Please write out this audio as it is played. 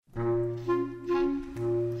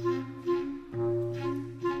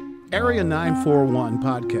Area 941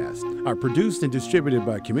 podcasts are produced and distributed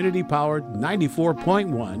by community-powered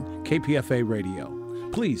 94.1 KPFA Radio.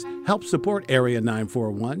 Please help support Area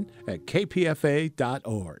 941 at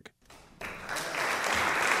kpfa.org.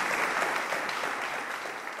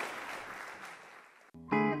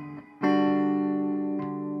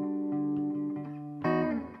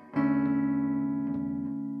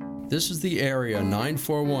 This is the Area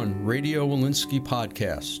 941 Radio Walensky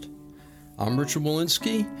podcast. I'm Richard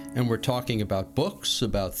Walensky, and we're talking about books,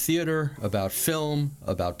 about theater, about film,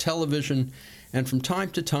 about television, and from time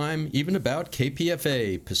to time, even about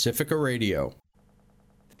KPFA, Pacifica Radio.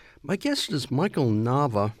 My guest is Michael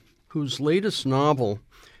Nava, whose latest novel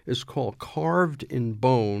is called Carved in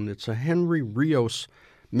Bone. It's a Henry Rios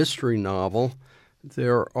mystery novel.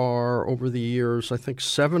 There are, over the years, I think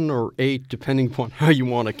 7 or 8, depending upon how you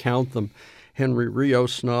want to count them, Henry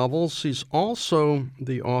Rios novels. He's also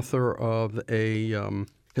the author of a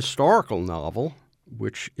historical novel,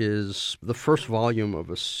 which is the first volume of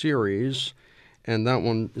a series, and that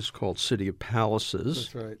one is called City of Palaces.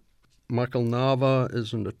 That's right. Michael Nava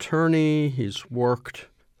is an attorney. He's worked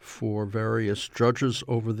for various judges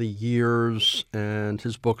over the years, and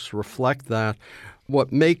his books reflect that.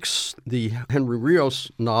 What makes the Henry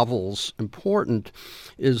Rios novels important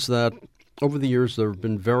is that over the years there have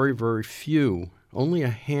been very, very few, only a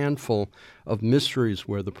handful of mysteries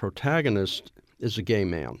where the protagonist is a gay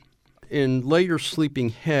man. In later Sleeping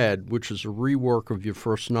Head, which is a rework of your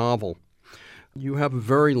first novel, you have a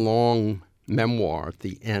very long memoir at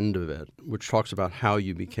the end of it, which talks about how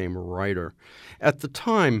you became a writer. At the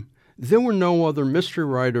time, there were no other mystery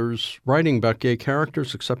writers writing about gay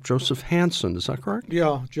characters except Joseph Hansen. Is that correct?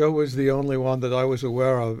 Yeah, Joe was the only one that I was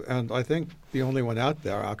aware of, and I think the only one out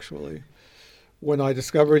there, actually. When I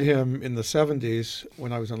discovered him in the 70s,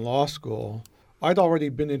 when I was in law school, I'd already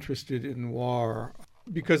been interested in noir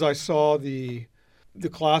because I saw the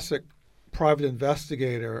classic private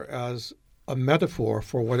investigator as a metaphor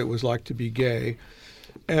for what it was like to be gay.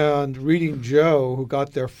 And reading Joe, who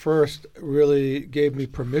got there first, really gave me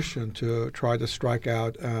permission to try to strike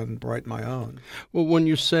out and write my own. Well, when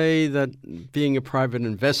you say that being a private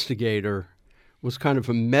investigator was kind of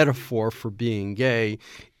a metaphor for being gay,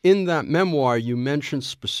 in that memoir you mentioned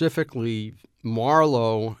specifically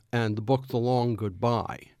Marlowe and the book The Long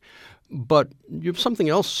Goodbye. But you have something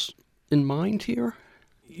else in mind here?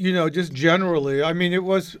 You know, just generally, I mean, it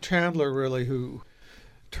was Chandler really who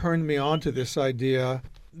turned me on to this idea.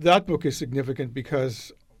 That book is significant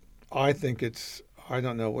because I think it's, I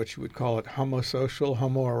don't know what you would call it, homosocial,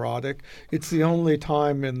 homoerotic. It's the only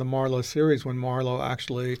time in the Marlowe series when Marlowe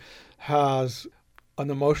actually has an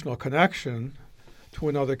emotional connection to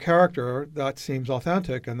another character that seems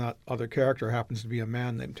authentic, and that other character happens to be a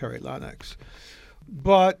man named Terry Lennox.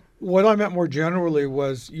 But what I meant more generally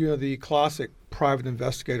was, you know, the classic private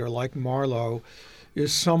investigator like Marlowe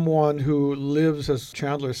is someone who lives, as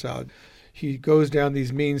Chandler said, he goes down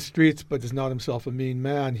these mean streets but is not himself a mean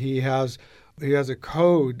man. He has a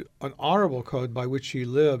code, an honorable code by which he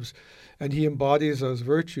lives, and he embodies those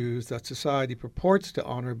virtues that society purports to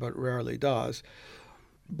honor but rarely does.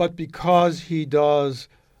 But because he does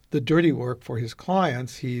the dirty work for his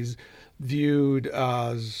clients, he's viewed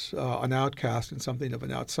as an outcast and something of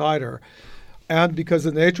an outsider. And because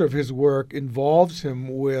the nature of his work involves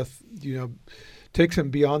him with, you know, takes him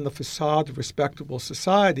beyond the facade of respectable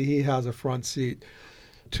society, he has a front seat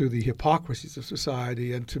to the hypocrisies of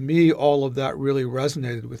society. And to me, all of that really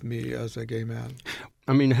resonated with me as a gay man.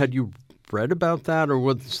 I mean, had you read about that, or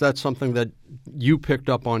was that something that you picked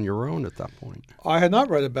up on your own at that point? I had not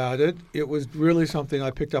read about it. It was really something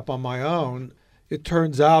I picked up on my own. It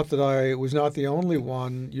turns out that I was not the only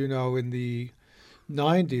one. You know, in the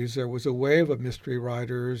 90s, there was a wave of mystery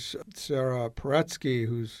writers. Sarah Paretsky,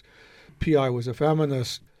 whose PI was a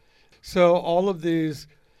feminist. So all of these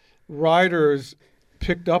writers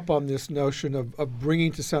picked up on this notion of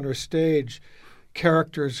bringing to center stage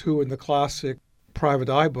characters who in the classic private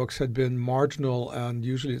eye books had been marginal and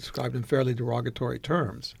usually described in fairly derogatory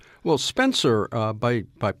terms. Well, Spencer by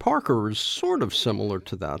Parker is sort of similar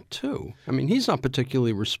to that, too. I mean, he's not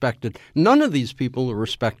particularly respected. None of these people are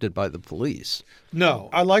respected by the police. No.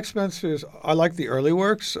 I like Spencer's. I like the early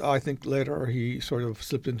works. I think later he sort of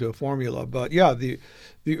slipped into a formula. But yeah, the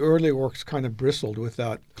early works kind of bristled with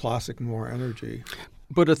that classic noir energy.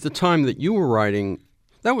 But at the time that you were writing,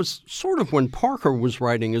 that was sort of when Parker was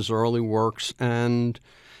writing his early works, and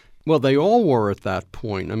Well, they all were at that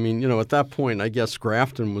point. I mean, at that point, I guess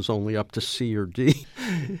Grafton was only up to C or D.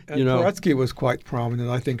 And Paretsky was quite prominent.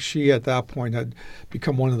 I think she, at that point, had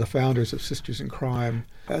become one of the founders of Sisters in Crime.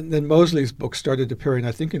 And then Mosley's book started appearing,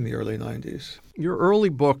 I think, in the early 90s. Your early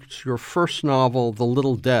books, your first novel, The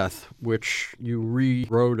Little Death, which you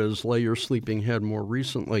rewrote as Lay Your Sleeping Head more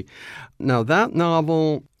recently. Now, that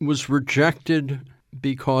novel was rejected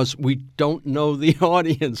because we don't know the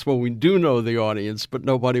audience. Well, we do know the audience, but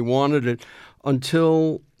nobody wanted it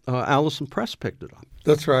until Allison Press picked it up.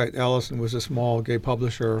 That's right. Allison was a small gay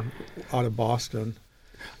publisher out of Boston.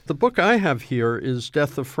 The book I have here is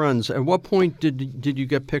Death of Friends. At what point did you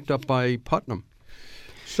get picked up by Putnam?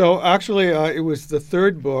 So actually, it was the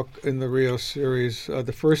third book in the Rios series.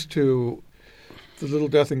 The first two, The Little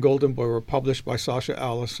Death and Golden Boy, were published by Sasha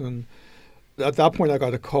Allison. At that point, I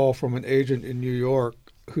got a call from an agent in New York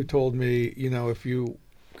who told me, if you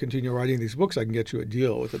continue writing these books, I can get you a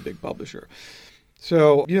deal with a big publisher.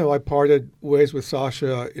 So, I parted ways with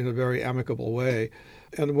Sasha in a very amicable way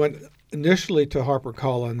and went initially to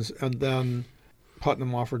HarperCollins, and then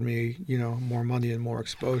Putnam offered me, more money and more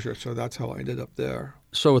exposure. So that's how I ended up there.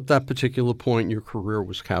 So at that particular point, your career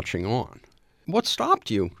was catching on. What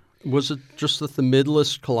stopped you? Was it just that the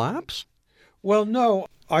mid-list collapsed? Well, no.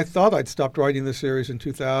 I thought I'd stopped writing the series in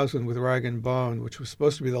 2000 with Rag and Bone, which was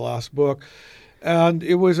supposed to be the last book. And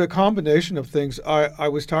it was a combination of things. I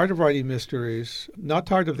was tired of writing mysteries, not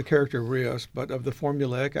tired of the character of Rios, but of the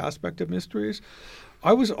formulaic aspect of mysteries.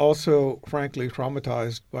 I was also, frankly,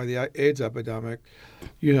 traumatized by the AIDS epidemic,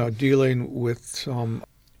 dealing with some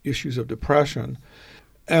issues of depression.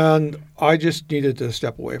 And I just needed to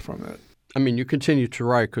step away from it. I mean, you continued to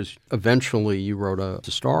write because eventually you wrote a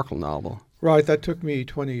historical novel. Right. That took me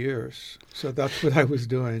 20 years. So that's what I was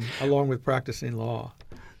doing, along with practicing law.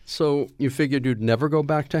 So you figured you'd never go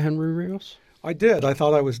back to Henry Rios? I did. I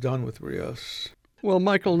thought I was done with Rios. Well,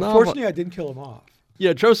 Michael, now... Fortunately, I didn't kill him off.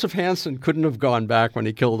 Yeah, Joseph Hansen couldn't have gone back when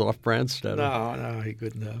he killed off Branstad. No, he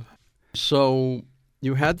couldn't have. So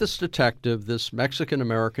you had this detective, this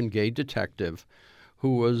Mexican-American gay detective,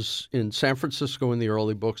 who was in San Francisco in the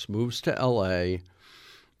early books, moves to L.A.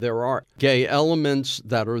 There are gay elements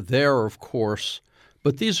that are there, of course,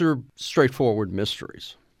 but these are straightforward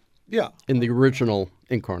mysteries. Yeah. In the original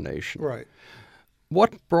incarnation. Right.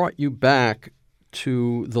 What brought you back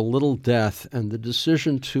to The Little Death and the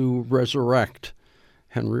decision to resurrect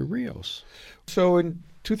Henry Rios? So in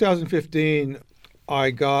 2015,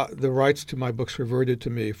 I got the rights to my books reverted to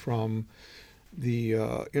me from the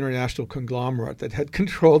international conglomerate that had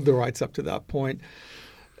controlled the rights up to that point.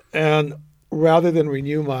 And rather than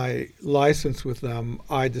renew my license with them,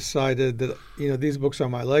 I decided that, these books are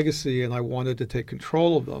my legacy and I wanted to take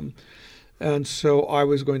control of them. And so I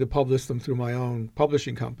was going to publish them through my own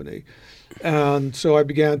publishing company. And so I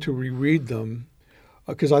began to reread them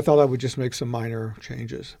because I thought I would just make some minor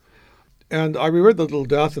changes. And I reread The Little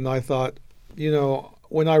Death and I thought,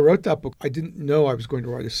 when I wrote that book, I didn't know I was going to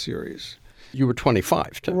write a series. You were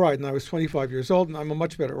 25, too. Right, and I was 25 years old, and I'm a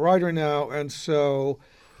much better writer now. And so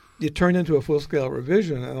it turned into a full-scale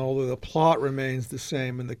revision, and although the plot remains the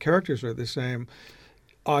same and the characters are the same,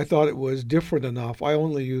 I thought it was different enough. I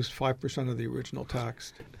only used 5% of the original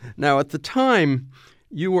text. Now, at the time,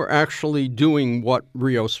 you were actually doing what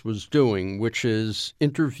Rios was doing, which is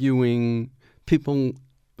interviewing people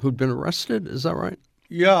who'd been arrested. Is that right?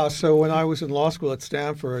 Yeah, so when I was in law school at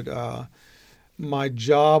Stanford, my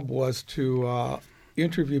job was to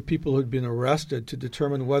interview people who'd been arrested to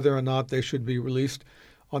determine whether or not they should be released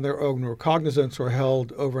on their own recognizance or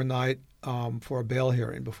held overnight for a bail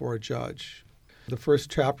hearing before a judge. The first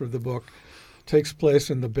chapter of the book takes place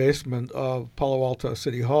in the basement of Palo Alto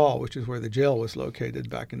City Hall, which is where the jail was located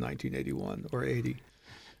back in 1981 or 80.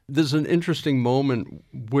 There's an interesting moment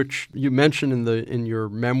which you mentioned in your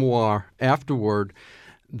memoir afterward,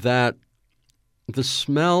 that the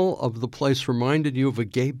smell of the place reminded you of a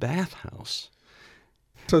gay bathhouse.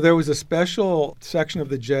 So there was a special section of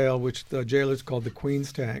the jail, which the jailers called the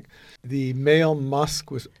Queen's Tank. The male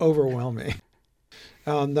musk was overwhelming.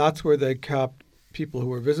 And that's where they kept people who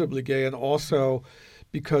were visibly gay. And also,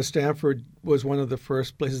 because Stanford was one of the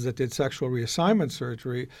first places that did sexual reassignment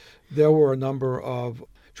surgery, there were a number of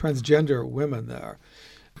transgender women there.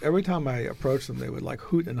 Every time I approached them, they would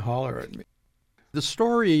hoot and holler at me. The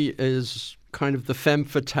story is kind of the femme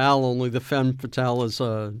fatale, only the femme fatale is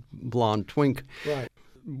a blonde twink. Right.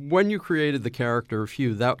 When you created the character of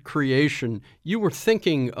Hugh, that creation, you were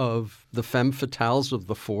thinking of the femme fatales of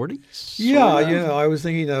the 40s? Yeah, I was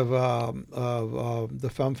thinking of the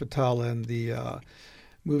femme fatale in the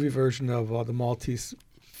movie version of The Maltese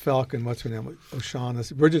Falcon, what's her name?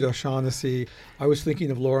 O'Shaughnessy, Bridget O'Shaughnessy. I was thinking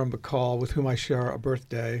of Laura Bacall, with whom I share a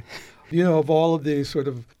birthday. Of all of these sort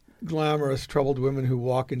of glamorous, troubled women who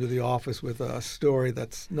walk into the office with a story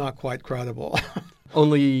that's not quite credible.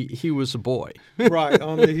 Only he was a boy. Right.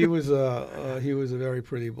 Only he was a very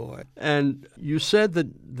pretty boy. And you said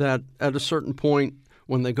that at a certain point,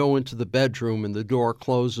 when they go into the bedroom and the door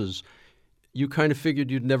closes, you kind of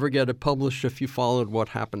figured you'd never get it published if you followed what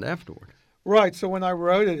happened afterward. Right. So when I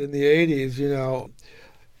wrote it in the 80s,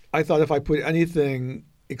 I thought if I put anything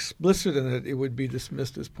explicit in it, it would be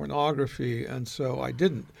dismissed as pornography, and so I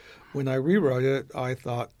didn't. When I rewrote it, I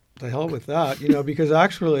thought, the hell with that, because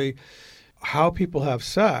actually how people have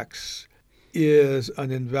sex is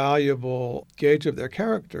an invaluable gauge of their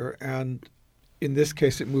character, and in this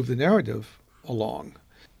case, it moved the narrative along.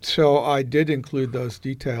 So I did include those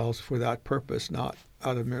details for that purpose, not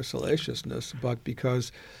out of mere salaciousness, but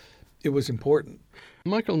because it was important.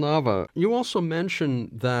 Michael Nava, you also mentioned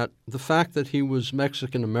that the fact that he was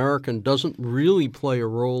Mexican-American doesn't really play a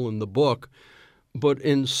role in the book, but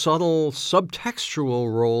in subtle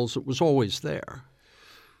subtextual roles, it was always there.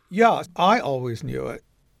 Yeah, I always knew it.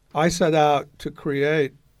 I set out to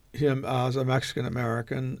create him as a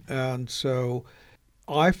Mexican-American, and so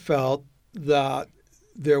I felt that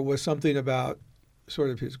there was something about sort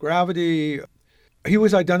of his gravity. He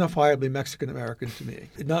was identifiably Mexican-American to me,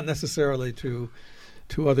 not necessarily to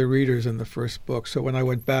other readers in the first book. So when I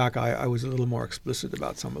went back, I was a little more explicit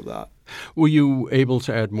about some of that. Were you able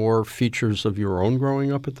to add more features of your own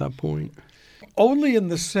growing up at that point? Only in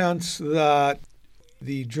the sense that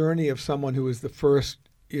the journey of someone who is the first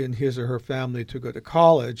in his or her family to go to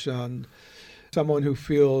college, and someone who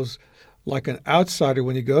feels like an outsider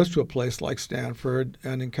when he goes to a place like Stanford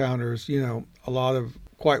and encounters, a lot of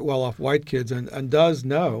quite well-off white kids and does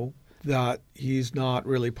know that he's not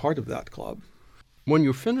really part of that club. When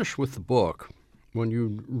you finished with the book, when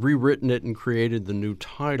you'd rewritten it and created the new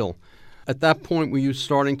title, at that point were you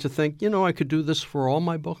starting to think, I could do this for all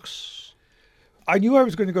my books? I knew I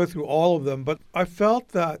was going to go through all of them, but I felt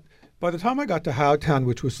that by the time I got to Howtown,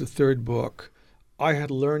 which was the third book, I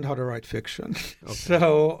had learned how to write fiction. Okay.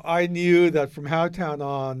 So I knew that from Howtown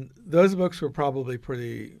on, those books were probably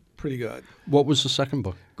pretty good. What was the second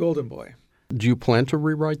book? Golden Boy. Do you plan to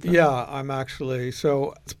rewrite that? Yeah,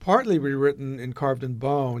 so it's partly rewritten in Carved in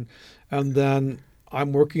Bone, and then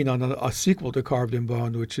I'm working on a sequel to Carved in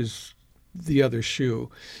Bone, which is The Other Shoe.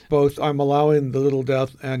 Both I'm allowing The Little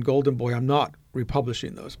Death and Golden Boy. I'm not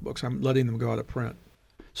republishing those books. I'm letting them go out of print.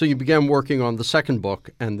 So you began working on the second book,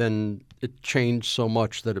 and then it changed so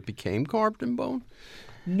much that it became Carved in Bone?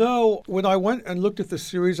 No. When I went and looked at the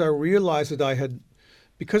series, I realized that I had,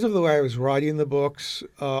 because of the way I was writing the books,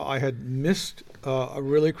 I had missed a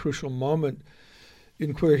really crucial moment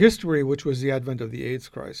in queer history, which was the advent of the AIDS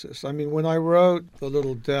crisis. I mean, when I wrote The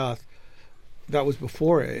Little Death, that was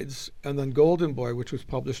before AIDS, and then Golden Boy, which was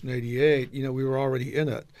published in 88, we were already in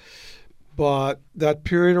it. But that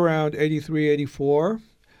period around 83, 84,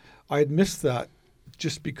 I had missed that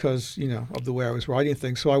just because, of the way I was writing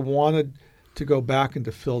things. So I wanted to go back and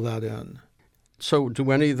to fill that in. So do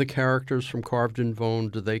any of the characters from Carved in Bone,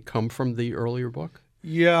 do they come from the earlier book?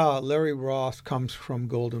 Yeah, Larry Ross comes from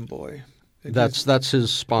Golden Boy. That's his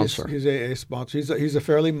sponsor. His AA sponsor. He's a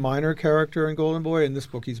fairly minor character in Golden Boy. In this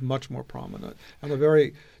book, he's much more prominent and a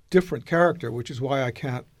very different character, which is why I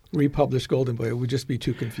can't republish Golden Boy. It would just be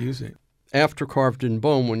too confusing. After Carved in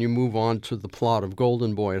Bone, when you move on to the plot of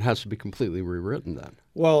Golden Boy, it has to be completely rewritten then.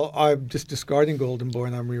 Well, I'm just discarding Golden Boy,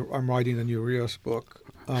 and I'm writing a new Rios book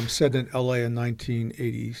set in L.A. in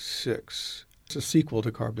 1986. It's a sequel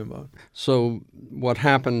to Carved in Bone. So what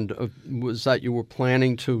happened was that you were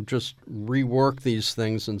planning to just rework these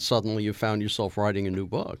things, and suddenly you found yourself writing a new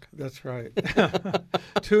book. That's right.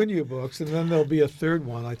 2 new books, and then there'll be a third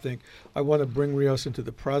one, I think. I want to bring Rios into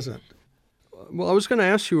the present. Well, I was going to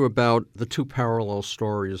ask you about the 2 parallel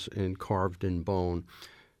stories in Carved in Bone,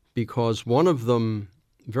 because one of them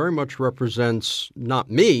very much represents not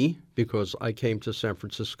me, because I came to San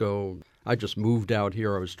Francisco. I just moved out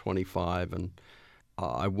here. I was 25, and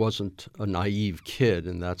I wasn't a naive kid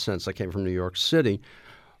in that sense. I came from New York City.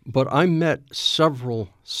 But I met several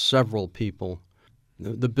people,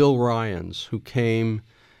 the Bill Ryans, who came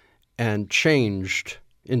and changed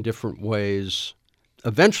in different ways.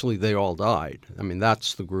 Eventually, they all died. I mean,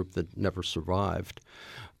 that's the group that never survived.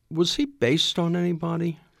 Was he based on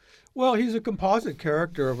anybody? Well, he's a composite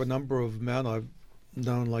character of a number of men I've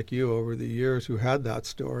known like you over the years who had that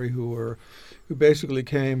story, who basically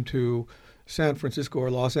came to San Francisco or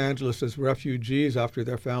Los Angeles as refugees after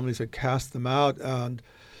their families had cast them out and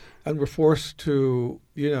were forced to,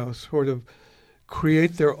 sort of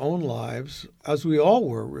create their own lives, as we all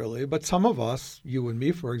were really. But some of us, you and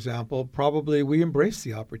me, for example, probably we embraced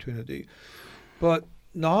the opportunity. But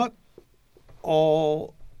not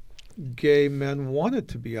all gay men wanted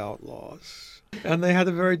to be outlaws. And they had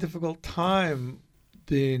a very difficult time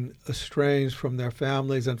being estranged from their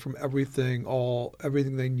families and from everything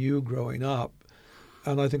they knew growing up.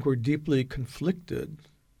 And I think were deeply conflicted.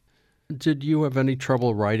 Did you have any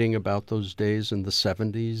trouble writing about those days in the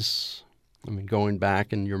 70s? I mean, going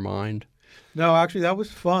back in your mind? No, actually, that was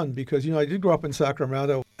fun because, I did grow up in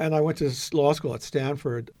Sacramento, and I went to law school at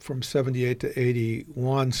Stanford from 78 to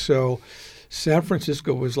 81. So San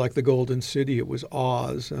Francisco was like the Golden City. It was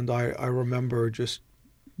Oz, and I remember just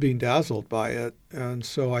being dazzled by it. And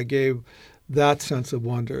so I gave that sense of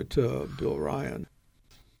wonder to Bill Ryan.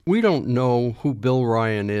 We don't know who Bill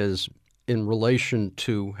Ryan is in relation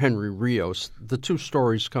to Henry Rios. The two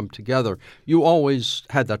stories come together. You always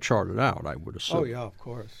had that charted out, I would assume. Oh, yeah, of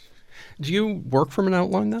course. Do you work from an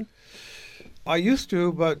outline then? I used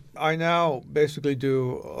to, but I now basically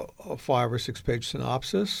do a 5 or 6 page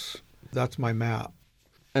synopsis. That's my map.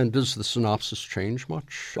 And does the synopsis change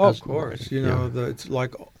much? Oh, of course. It's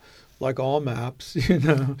like all maps,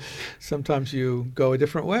 sometimes you go a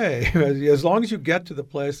different way, as long as you get to the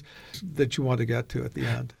place that you want to get to at the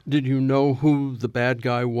end. Did you know who the bad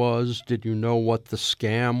guy was? Did you know what the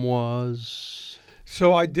scam was?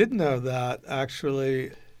 So I did know that,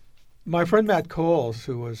 actually. My friend Matt Coles,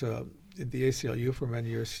 who was at the ACLU for many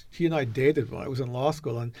years, he and I dated when I was in law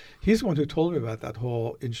school, and he's the one who told me about that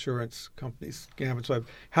whole insurance company scam. And so I've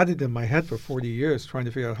had it in my head for 40 years trying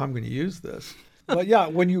to figure out how I'm going to use this. But yeah,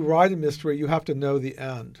 when you write a mystery, you have to know the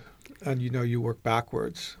end, and you work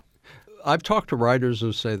backwards. I've talked to writers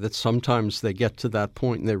who say that sometimes they get to that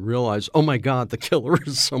point and they realize, oh my God, the killer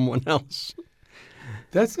is someone else.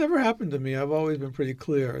 That's never happened to me. I've always been pretty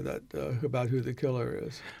clear about who the killer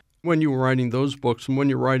is. When you were writing those books and when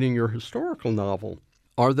you're writing your historical novel,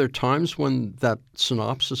 are there times when that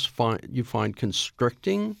synopsis you find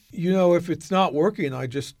constricting? If it's not working, I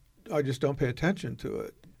just don't pay attention to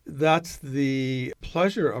it. That's the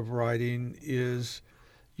pleasure of writing, is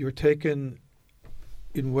you're taken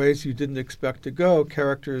in ways you didn't expect to go.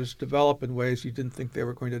 Characters develop in ways you didn't think they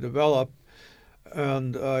were going to develop.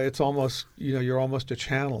 And it's almost, you're almost a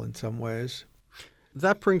channel in some ways.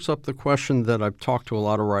 That brings up the question that I've talked to a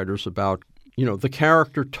lot of writers about. The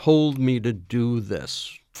character told me to do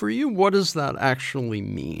this. For you, what does that actually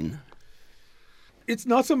mean? It's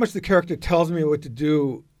not so much the character tells me what to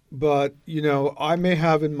do, but, I may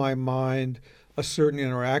have in my mind a certain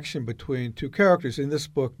interaction between two characters. In this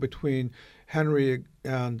book, between Henry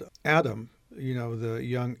and Adam, the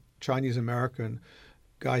young Chinese-American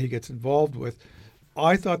guy he gets involved with.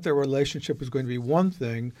 I thought their relationship was going to be one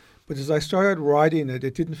thing, but as I started writing it,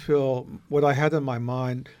 what I had in my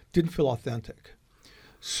mind didn't feel authentic.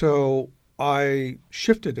 So I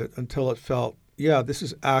shifted it until it felt, this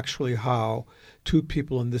is actually how two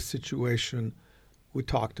people in this situation would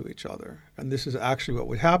talk to each other. And this is actually what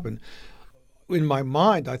would happen. In my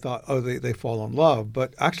mind, I thought, they fall in love.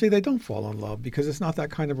 But actually, they don't fall in love because it's not that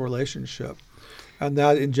kind of relationship. And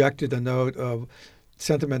that injected a note of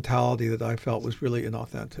sentimentality that I felt was really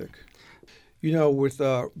inauthentic. With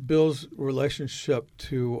Bill's relationship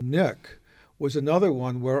to Nick was another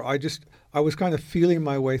one where I was kind of feeling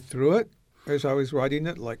my way through it as I was writing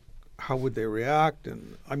it, like, how would they react?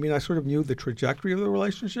 And I sort of knew the trajectory of the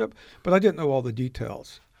relationship, but I didn't know all the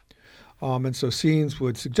details. And so scenes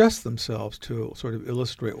would suggest themselves to sort of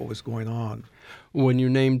illustrate what was going on. When you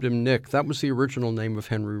named him Nick, that was the original name of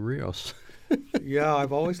Henry Rios. Yeah,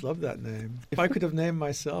 I've always loved that name. If I could have named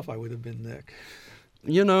myself, I would have been Nick.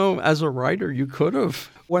 As a writer, you could have.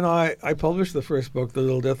 When I published the first book, The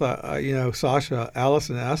Little Death, Sasha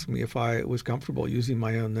Allison asked me if I was comfortable using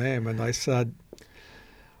my own name, and I said,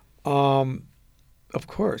 of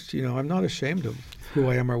course, I'm not ashamed of who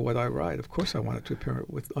I am or what I write. Of course I wanted to appear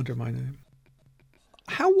under my name.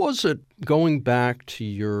 How was it going back to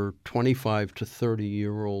your 25 to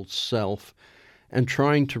 30-year-old self and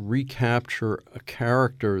trying to recapture a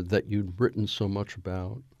character that you'd written so much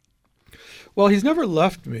about? Well, he's never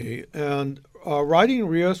left me, and writing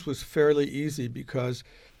Rios was fairly easy because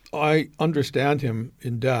I understand him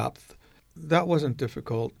in depth. That wasn't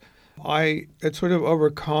difficult. I had sort of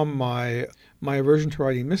overcome my aversion to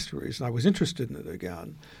writing mysteries, and I was interested in it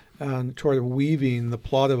again, and sort of weaving the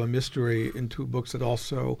plot of a mystery into books that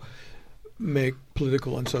also make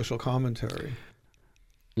political and social commentary.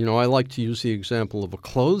 I like to use the example of a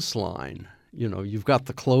clothesline. You've got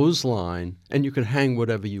the clothesline, and you can hang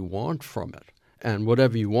whatever you want from it. And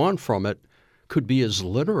whatever you want from it could be as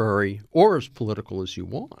literary or as political as you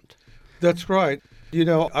want. That's right.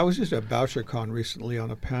 I was just at BoucherCon recently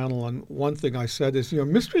on a panel, and one thing I said is,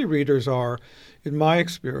 mystery readers are, in my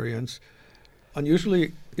experience,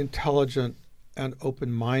 unusually intelligent and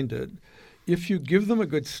open-minded. If you give them a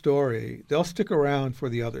good story, they'll stick around for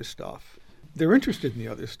the other stuff. They're interested in the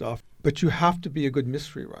other stuff, but you have to be a good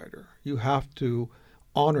mystery writer. You have to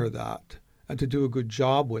honor that and to do a good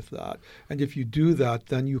job with that. And if you do that,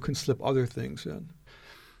 then you can slip other things in.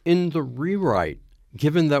 In the rewrite,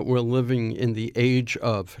 given that we're living in the age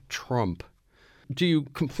of Trump, do you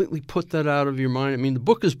completely put that out of your mind? I mean, the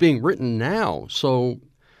book is being written now, so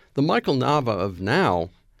the Michael Nava of now,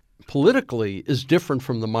 politically, is different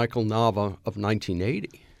from the Michael Nava of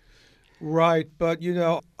 1980. Right, but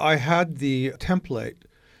I had the template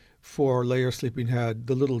for Layer Sleepinghead,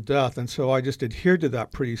 The Little Death, and so I just adhered to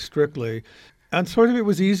that pretty strictly. And sort of it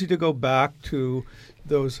was easy to go back to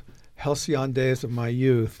those halcyon days of my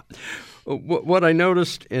youth. What I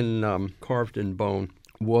noticed in Carved in Bone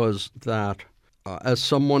was that as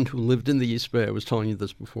someone who lived in the East Bay, I was telling you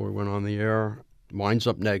this before we went on the air, winds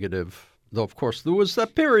up negative. Though, of course, there was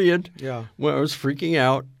that period where I was freaking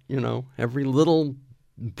out, every little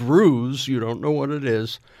bruise, you don't know what it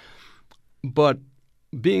is. But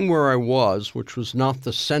being where I was, which was not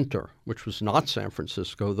the center, which was not San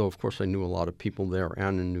Francisco, though, of course, I knew a lot of people there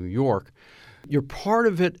and in New York, you're part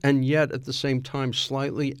of it and yet at the same time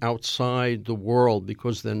slightly outside the world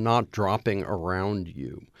because they're not dropping around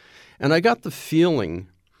you. And I got the feeling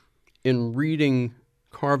in reading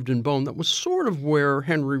Carved in Bone that was sort of where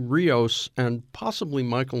Henry Rios and possibly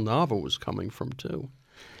Michael Nava was coming from too.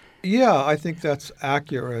 Yeah, I think that's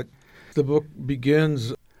accurate. The book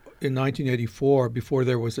begins in 1984 before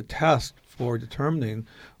there was a test for determining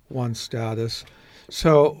one's status.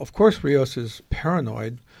 So, of course, Rios is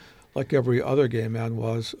paranoid, like every other gay man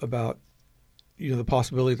was, about the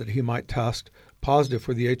possibility that he might test positive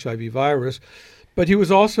for the HIV virus. But he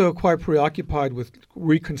was also quite preoccupied with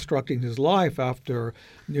reconstructing his life after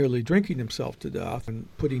nearly drinking himself to death and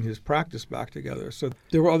putting his practice back together. So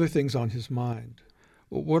there were other things on his mind.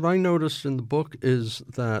 What I noticed in the book is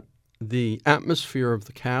that the atmosphere of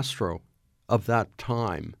the Castro of that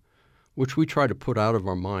time, which we try to put out of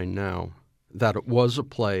our mind now, that it was a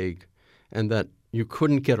plague and that you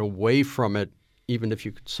couldn't get away from it even if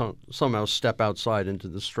you could somehow step outside into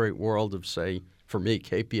the straight world of, say, for me,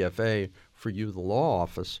 KPFA, for you, the law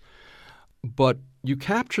office. But you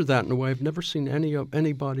capture that in a way I've never seen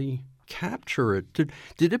anybody capture it. Did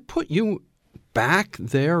it put you back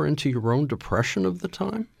there into your own depression of the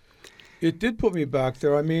time? It did put me back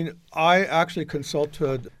there. I mean, I actually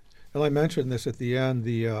consulted, and I mentioned this at the end,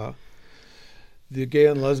 the Gay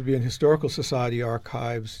and Lesbian Historical Society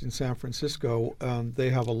archives in San Francisco. They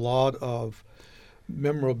have a lot of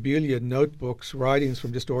memorabilia, notebooks, writings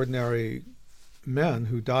from just ordinary men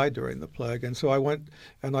who died during the plague. And so I went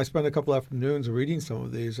and I spent a couple afternoons reading some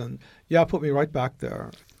of these, and it put me right back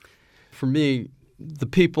there. For me, the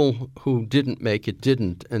people who didn't make it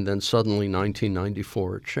didn't, and then suddenly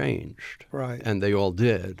 1994 it changed. Right. And they all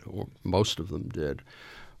did, or most of them did.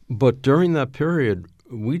 But during that period,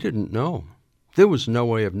 we didn't know. There was no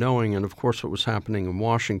way of knowing, and of course what was happening in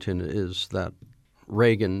Washington is that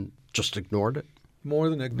Reagan just ignored it. More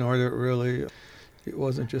than ignored it, really. It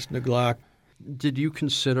wasn't just neglect. Did you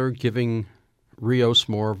consider giving Rios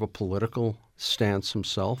more of a political stance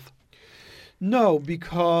himself? No,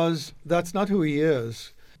 because that's not who he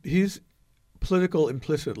is. He's political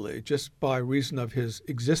implicitly, just by reason of his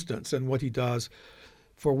existence and what he does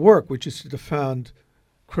for work, which is to defend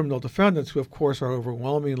criminal defendants who, of course, are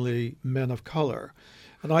overwhelmingly men of color.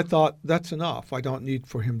 And I thought, that's enough. I don't need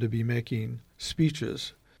for him to be making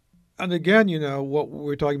speeches. And again, what we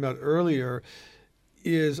were talking about earlier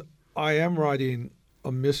is I am writing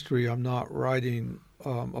a mystery. I'm not writing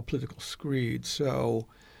a political screed. So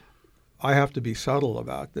I have to be subtle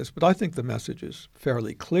about this. But I think the message is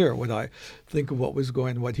fairly clear when I think of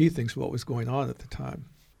what he thinks of what was going on at the time.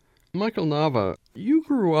 Michael Nava, you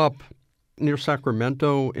grew up near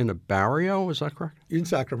Sacramento in a barrio, is that correct? In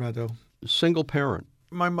Sacramento. Single parent.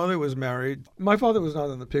 My mother was married. My father was not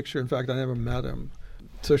in the picture. In fact, I never met him.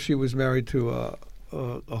 So she was married to a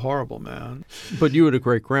horrible man. But you had a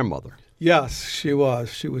great-grandmother. Yes, she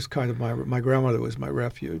was. She was kind of my grandmother was my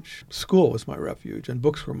refuge. School was my refuge, and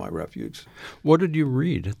books were my refuge. What did you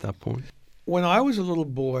read at that point? When I was a little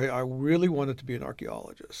boy, I really wanted to be an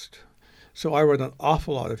archaeologist. So I read an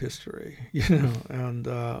awful lot of history, and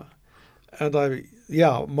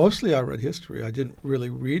mostly I read history. I didn't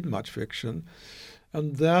really read much fiction.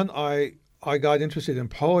 And then I got interested in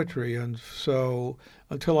poetry, and so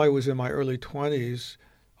until I was in my early 20s,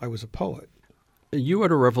 I was a poet. You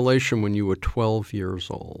had a revelation when you were 12 years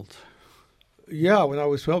old. Yeah, when I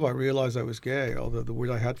was 12, I realized I was gay, although the word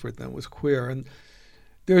I had for it then was queer. And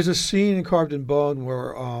there's a scene in Carved in Bone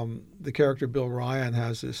where the character Bill Ryan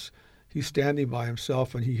has this, he's standing by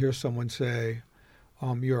himself and he hears someone say,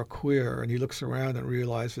 you're a queer, and he looks around and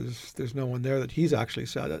realizes there's no one there, that he's actually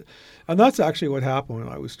said it. And that's actually what happened when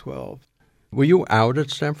I was 12. Were you out at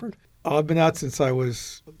Stanford? I've been out since I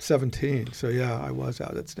was 17, so yeah, I was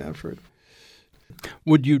out at Stanford.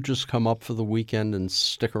 Would you just come up for the weekend and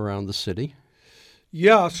stick around the city?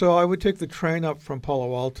 Yeah, so I would take the train up from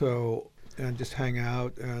Palo Alto and just hang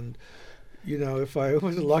out. And, you know, if I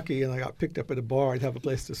was lucky and I got picked up at a bar, I'd have a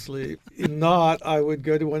place to sleep. If not, I would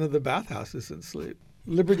go to one of the bathhouses and sleep.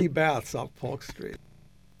 Liberty Baths off Polk Street.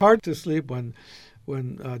 Hard to sleep when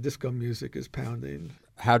disco music is pounding.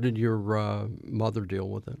 How did your mother deal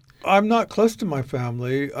with it? I'm not close to my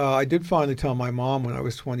family. I did finally tell my mom when I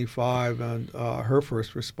was 25, and her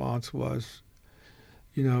first response was,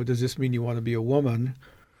 you know, does this mean you want to be a woman?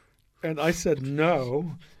 And I said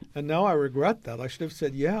no, and now I regret that. I should have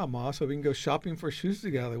said, yeah, Ma, so we can go shopping for shoes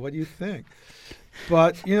together. What do you think?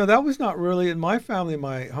 But, you know, that was not really, in my family,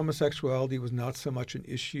 my homosexuality was not so much an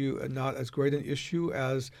issue, and not as great an issue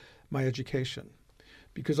as my education,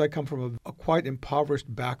 because I come from a quite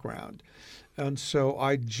impoverished background. And so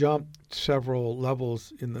I jumped several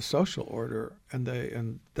levels in the social order,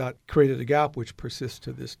 and that created a gap which persists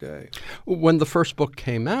to this day. When the first book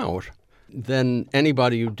came out, then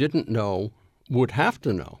anybody who didn't know would have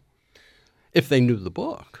to know if they knew the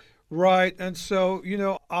book. Right. And so, you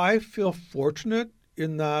know, I feel fortunate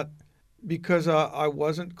in that because I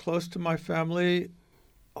wasn't close to my family,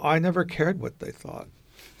 I never cared what they thought.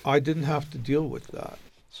 I didn't have to deal with that.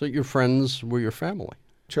 So your friends were your family?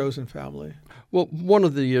 Chosen family. Well, one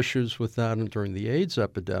of the issues with that and during the AIDS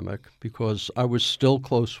epidemic, because I was still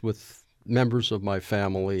close with members of my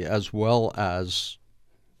family as well as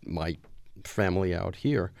my family out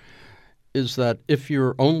here, is that if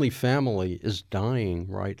your only family is dying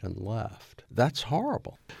right and left, that's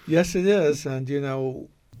horrible. Yes, it is. And, you know,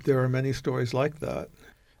 there are many stories like that.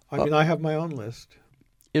 I mean, I have my own list.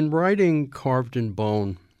 In writing Carved in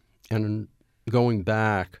Bone and in going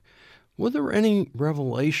back, were there any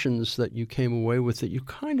revelations that you came away with that you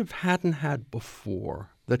kind of hadn't had before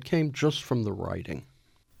that came just from the writing?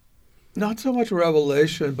 Not so much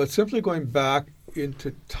revelation, but simply going back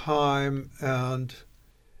into time. And,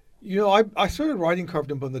 you know, I started writing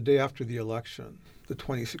Carved in Bone the day after the election, the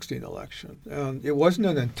 2016 election. And it wasn't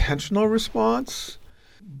an intentional response,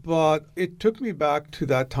 but it took me back to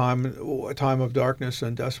that time, a time of darkness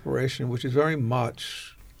and desperation, which is very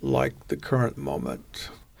much like the current moment.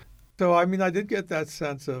 So, I mean, I did get that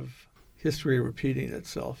sense of history repeating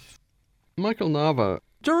itself. Michael Nava,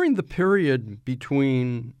 during the period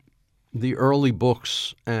between the early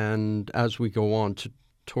books and as we go on to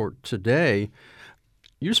today,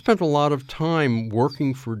 you spent a lot of time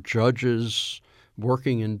working for judges,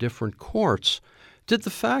 working in different courts. Did the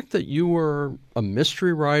fact that you were a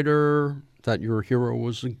mystery writer, that your hero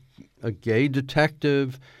was a gay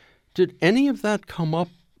detective, did any of that come up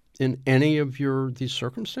in any of these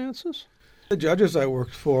circumstances? The judges I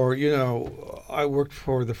worked for, you know, I worked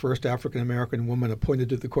for the first African-American woman appointed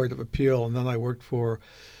to the Court of Appeal, and then I worked for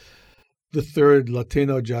the third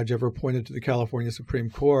Latino judge ever appointed to the California Supreme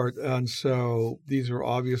Court. And so these were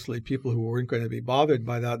obviously people who weren't going to be bothered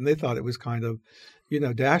by that, and they thought it was kind of, you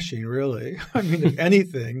know, dashing, really. I mean, if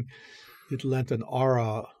anything, it lent an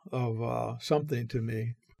aura of something to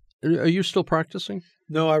me. Are you still practicing?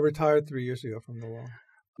 No, I retired 3 years ago from the law.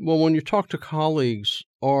 Well, when you talk to colleagues,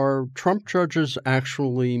 are Trump judges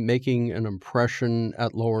actually making an impression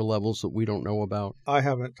at lower levels that we don't know about? I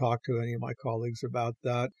haven't talked to any of my colleagues about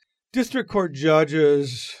that. District court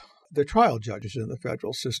judges, they're trial judges in the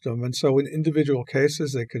federal system, and so in individual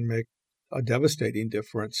cases, they can make a devastating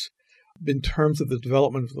difference. In terms of the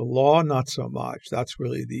development of the law, not so much. That's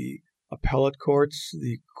really the appellate courts,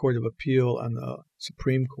 the Court of Appeal, and the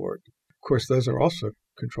Supreme Court. Of course, those are also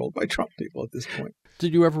controlled by Trump people at this point.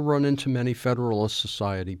 Did you ever run into many Federalist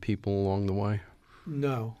Society people along the way?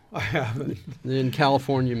 No, I haven't. In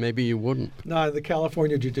California, maybe you wouldn't. No, the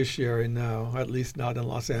California judiciary, no, at least not in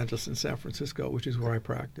Los Angeles and San Francisco, which is where I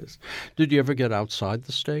practiced. Did you ever get outside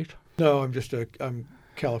the state? No, I'm a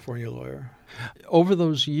California lawyer. Over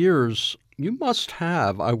those years, you must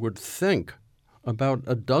have, I would think, about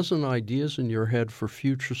a dozen ideas in your head for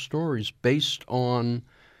future stories based on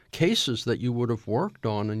cases that you would have worked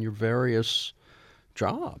on in your various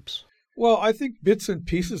jobs. Well, I think bits and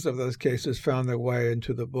pieces of those cases found their way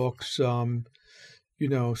into the books,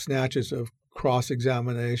 snatches of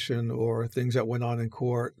cross-examination or things that went on in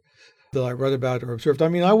court. that I read about or observed. I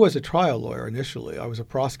mean, I was a trial lawyer initially. I was a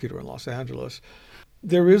prosecutor in Los Angeles.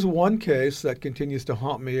 There is one case that continues to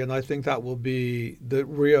haunt me, and I think that will be the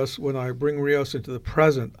Rios. When I bring Rios into the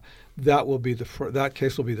present, that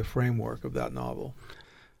case will be the framework of that novel.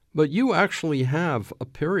 But you actually have a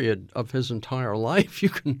period of his entire life. You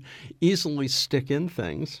can easily stick in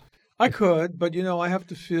things. I could, but I have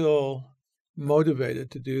to feel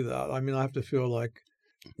motivated to do that. I mean, I have to feel like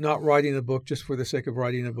not writing a book just for the sake of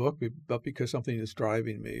writing a book, but because something is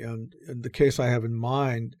driving me. And the case I have in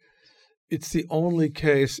mind, it's the only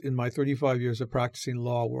case in my 35 years of practicing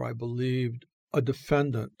law where I believed a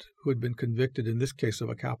defendant who had been convicted in this case of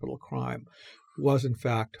a capital crime was in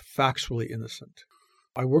fact factually innocent.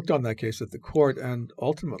 I worked on that case at the court, and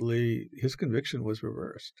ultimately his conviction was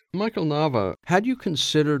reversed. Michael Nava, had you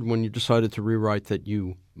considered when you decided to rewrite that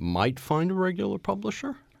you might find a regular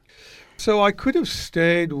publisher? So I could have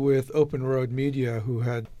stayed with Open Road Media, who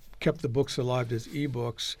had kept the books alive as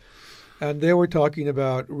ebooks, and they were talking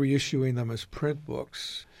about reissuing them as print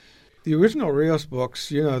books. The original Rios books,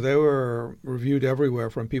 they were reviewed everywhere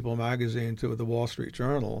from People magazine to the Wall Street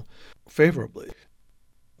Journal favorably.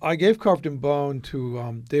 I gave Carved in Bone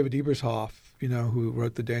to David Ebershoff, who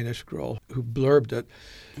wrote The Danish Girl, who blurbed it.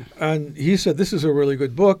 And he said, this is a really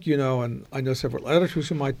good book, and I know several editors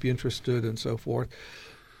who might be interested and so forth.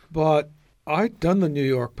 But I'd done the New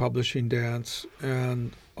York publishing dance,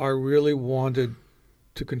 and I really wanted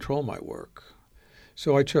to control my work.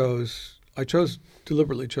 So I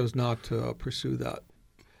deliberately chose not to pursue that.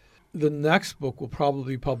 The next book will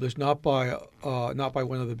probably be published not by one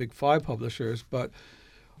of the big five publishers, but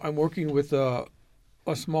I'm working with a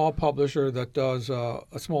small publisher that does a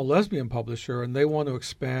small lesbian publisher, and they want to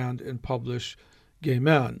expand and publish gay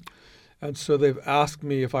men. And so they've asked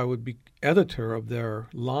me if I would be editor of their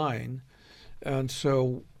line. And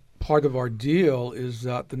so part of our deal is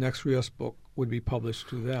that the next Rios book would be published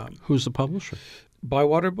through them. Who's the publisher?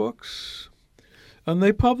 Bywater Books. And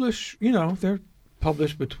they publish, they're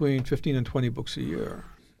published between 15 and 20 books a year.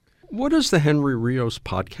 What is the Henry Rios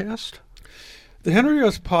podcast? The Henry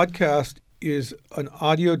Rios podcast is an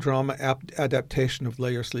audio drama adaptation of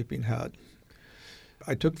Lay Your Sleeping Head.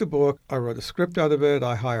 I took the book, I wrote a script out of it,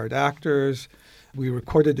 I hired actors, we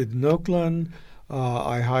recorded it in Oakland,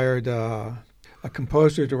 I hired a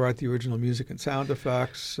composer to write the original music and sound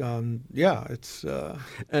effects. It's...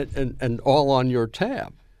 And all on your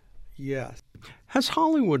tab? Yes. Has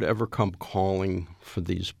Hollywood ever come calling for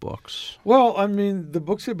these books? Well, I mean, the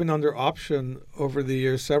books have been under option over the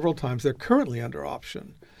years several times. They're currently under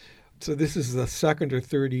option. So this is the second or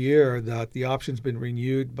third year that the option's been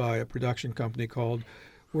renewed by a production company called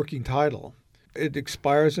Working Title. It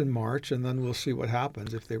expires in March, and then we'll see what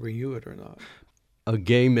happens if they renew it or not. A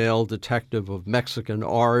gay male detective of Mexican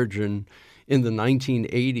origin in the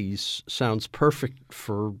 1980s sounds perfect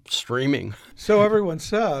for streaming. So everyone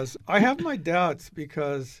says. I have my doubts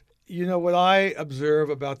because, what I observe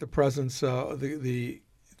about the presence, the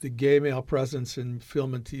gay male presence in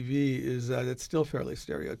film and TV is that it's still fairly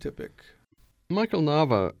stereotypic. Michael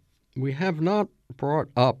Nava, we have not brought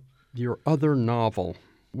up your other novel,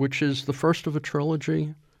 which is the first of a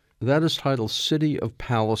trilogy. That is titled City of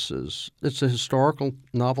Palaces. It's a historical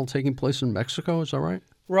novel taking place in Mexico, is that right?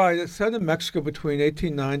 Right. It's set in Mexico between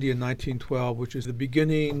 1890 and 1912, which is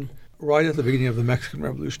right at the beginning of the Mexican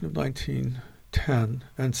Revolution of 1910,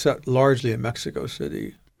 and set largely in Mexico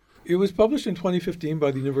City. It was published in 2015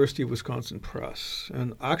 by the University of Wisconsin Press,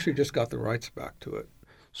 and I actually just got the rights back to it.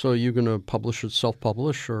 So are you going to publish it,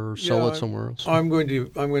 self-publish, or sell it somewhere else? I'm going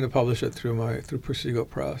to publish it through Persigo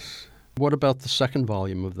Press. What about the second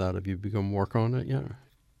volume of that? Have you begun work on it yet?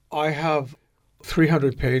 I have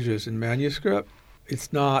 300 pages in manuscript.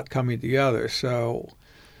 It's not coming together. So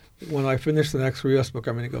when I finish the next Rios book,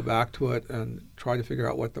 I'm going to go back to it and try to figure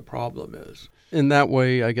out what the problem is. In that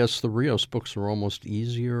way, I guess the Rios books are almost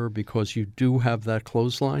easier because you do have that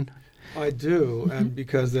clothesline? I do, and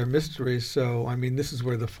because they're mysteries. So, this is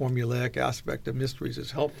where the formulaic aspect of mysteries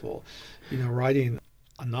is helpful. Writing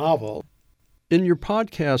a novel. In your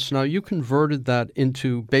podcast, now you converted that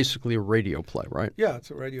into basically a radio play, right? Yeah, it's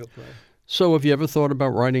a radio play. So have you ever thought about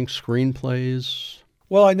writing screenplays?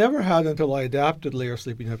 Well, I never had until I adapted Lay Your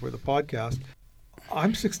Sleeping Head for the podcast.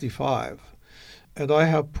 I'm 65, and I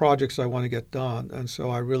have projects I want to get done, and so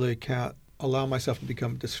I really can't allow myself to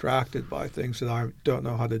become distracted by things that I don't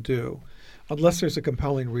know how to do, unless there's a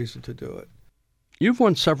compelling reason to do it. You've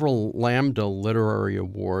won several Lambda Literary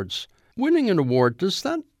Awards. Winning an award,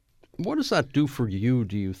 what does that do for you,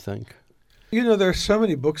 do you think? You know, there's so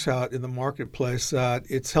many books out in the marketplace that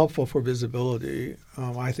it's helpful for visibility.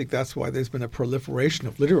 I think that's why there's been a proliferation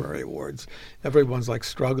of literary awards. Everyone's like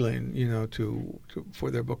struggling, you know,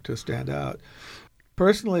 for their book to stand out.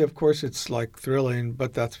 Personally, of course, it's like thrilling,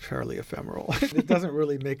 but that's fairly ephemeral. It doesn't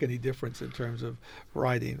really make any difference in terms of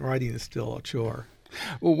writing. Writing is still a chore.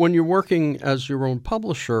 Well, when you're working as your own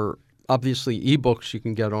publisher, obviously ebooks you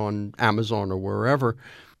can get on Amazon or wherever.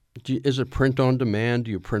 Is it print on demand?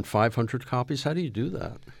 Do you print 500 copies? How do you do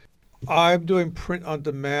that? I'm doing print on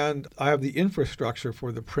demand. I have the infrastructure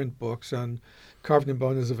for the print books, and Carved in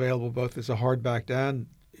Bone is available both as a hardback and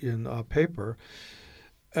in paper.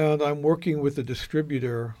 And I'm working with a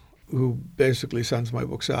distributor who basically sends my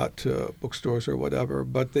books out to bookstores or whatever.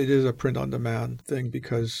 But it is a print on demand thing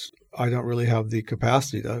because I don't really have the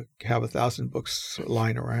capacity to have 1,000 books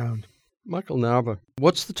lying around. Michael Nava,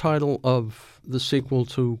 what's the title of the sequel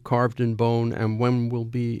to Carved in Bone, and when will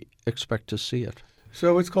we expect to see it?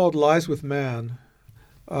 So it's called Lies with Man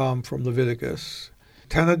from Leviticus.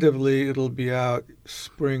 Tentatively, it'll be out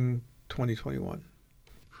spring 2021.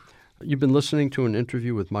 You've been listening to an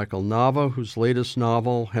interview with Michael Nava, whose latest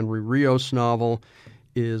novel, Henry Rios' novel,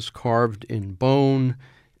 is Carved in Bone,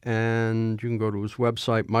 and you can go to his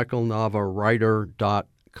website,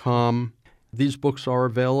 michaelnavawriter.com. These books are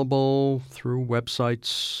available through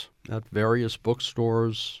websites at various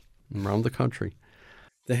bookstores around the country.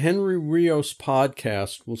 The Henry Rios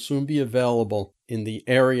podcast will soon be available in the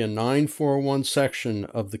Area 941 section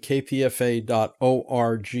of the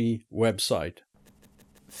kpfa.org website.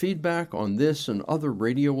 Feedback on this and other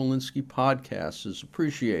Radio Walensky podcasts is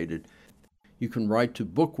appreciated. You can write to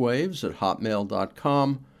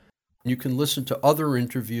bookwaves@hotmail.com. You can listen to other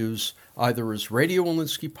interviews either as Radio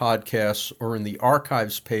Walensky podcasts or in the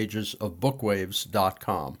archives pages of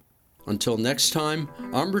bookwaves.com. Until next time,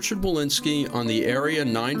 I'm Richard Walensky on the Area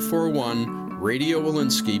 941 Radio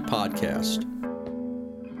Walensky podcast.